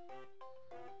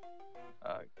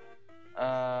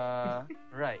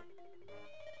 Right.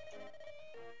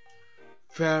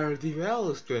 Fare thee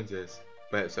well, strangers.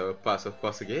 Perhaps our paths will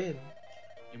cross again.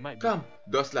 You might be. Come,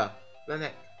 Dosla,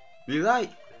 Lanek, be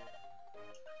right.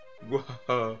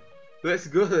 Whoa, let's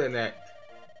go, Lanek.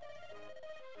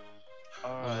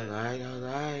 Alright.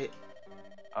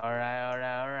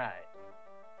 Alright.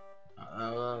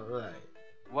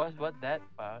 What that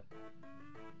part?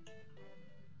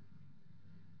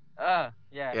 Yeah.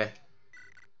 Yeah.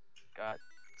 God.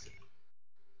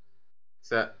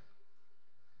 So,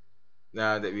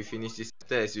 now that we finished this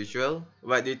chapter as usual,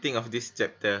 what do you think of this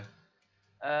chapter?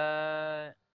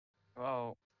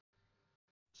 Well,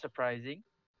 surprising.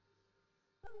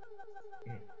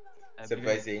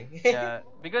 Surprising.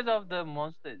 Because of the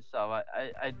monster itself,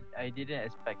 I didn't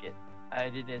expect it. I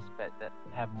didn't expect that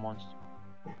have monster.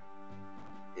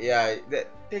 Yeah, that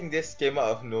thing just came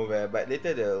out of nowhere, but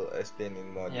later they'll explain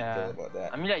in more detail about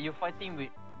that. I mean, like you're fighting with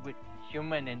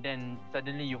human, and then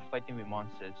suddenly you're fighting with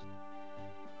monsters.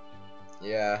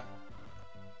 Yeah.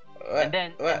 What do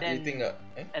you think of?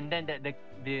 And then the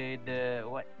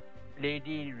what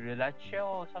lady Relacha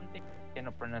or something,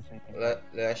 cannot pronounce anything.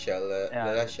 Relacha.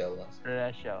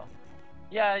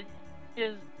 Yeah,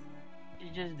 it's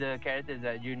just the characters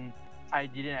that I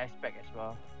didn't expect as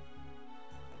well.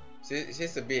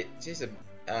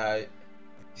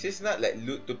 She's not like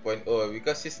LUTE 2.0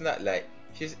 because she's not like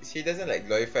she doesn't like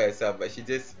glorify herself, but she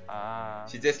just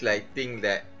like think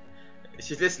that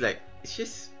she's just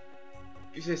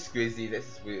crazy. Let's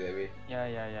just put it that way.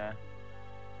 Yeah.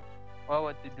 Well,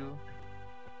 what to do?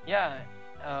 Yeah.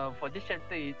 For this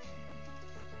chapter,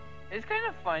 it's kind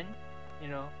of fun, you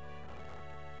know.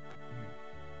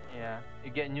 Yeah,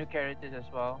 you get new characters as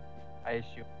well, I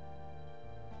assume.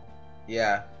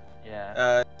 Yeah.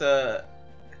 So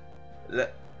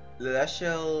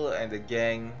Rachel and the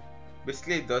gang,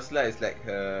 basically Dosla is like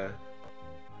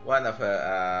one of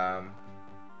her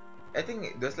I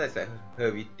think Dosla is like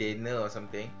her retainer or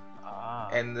something.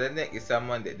 And Renek is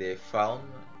someone that they found.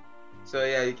 So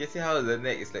yeah, you can see how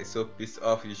Renek is like so pissed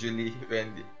off usually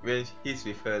when he's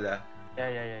with her lah.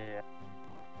 Yeah.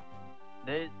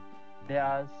 They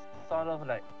are sort of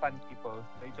like fun people,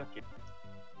 so it's okay.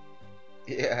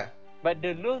 Yeah. But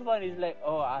the lone one is like,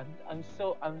 oh, I'm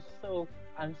so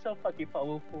fucking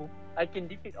powerful. I can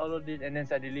defeat all of this, and then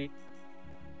suddenly,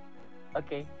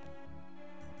 okay.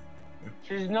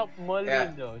 She's not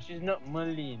Merlin though. She's not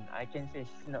Merlin. I can say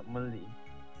she's not Merlin.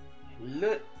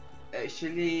 LUTE,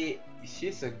 actually,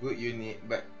 she's a good unit,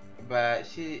 but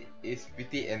she is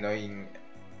pretty annoying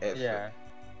at first.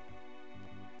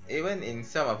 Even in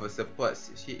some of her supports,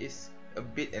 she is a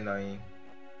bit annoying.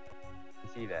 You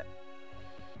see that?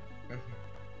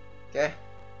 Okay.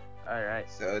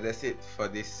 Alright. So that's it for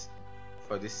this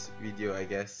video, I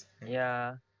guess.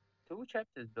 Yeah. 2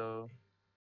 chapters though.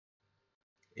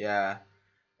 Yeah.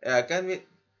 I can't wait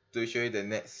to show you the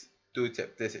next 2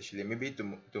 chapters actually. Maybe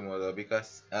tomorrow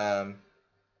because the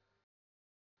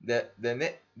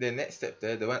next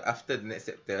chapter, the one after the next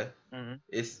chapter,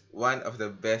 is one of the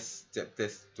best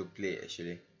chapters to play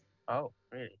actually. Oh,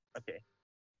 really? Okay.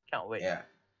 Can't wait. Yeah.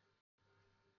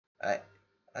 Alright.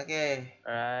 Okay.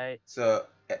 Alright. So,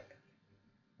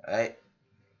 alright.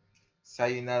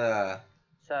 Sayonara.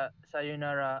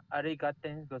 Sayonara.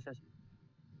 Arigaten gozaimasu.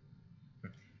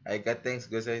 I got thanks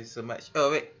goes so much.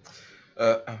 Oh wait.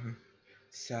 Uh, um,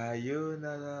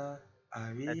 Sayonara.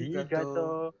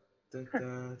 Arigato. Arigato. Ta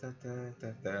ta ta ta ta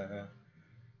ta.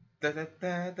 Ta ta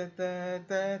ta ta ta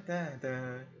ta ta ta.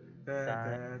 Ta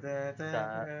ta Sa ta ta sa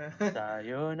ta.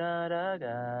 sayonara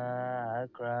ga I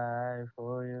cry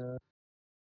for you.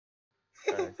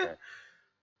 Sorry.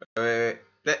 Wait.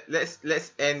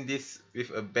 Let's end this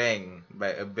with a bang. By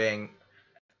a bang,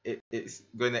 it's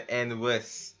gonna end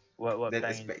worse What than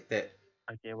bang is expected.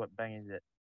 okay, what bang is it?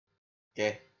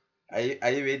 Okay.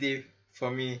 Are you ready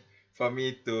for me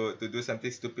to do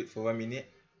something stupid for 1 minute?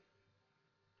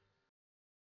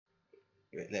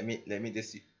 Wait, let me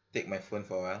just take my phone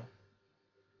for a while.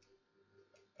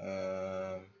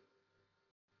 Um.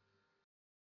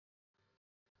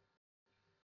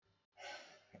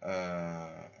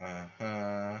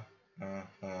 Uh-huh.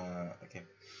 Okay.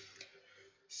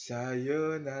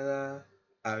 Sayonara,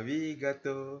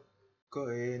 arigato,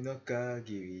 koe no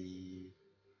kagiri.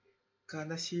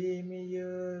 Kanashimi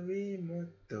yori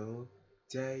motto,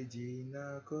 daiji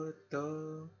na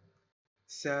koto.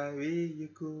 Sari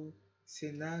yuku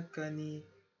senaka ni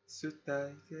sutaitaku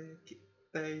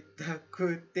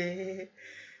te.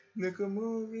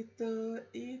 Nukumuri to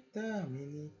itami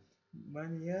ni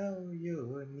maniau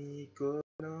yo ni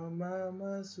kono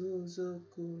mama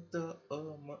suzuku to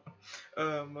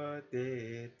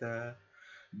omoteta.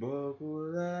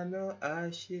 Bokura no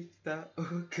ashita o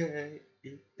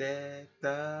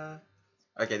kaiteta.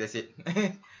 Okay, that's it.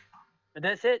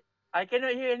 That's it. I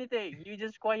cannot hear anything. You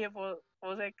just quiet for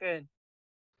a second.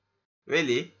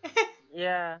 Really?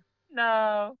 Yeah.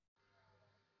 No.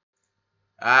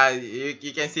 You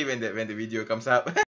can see when the video comes up.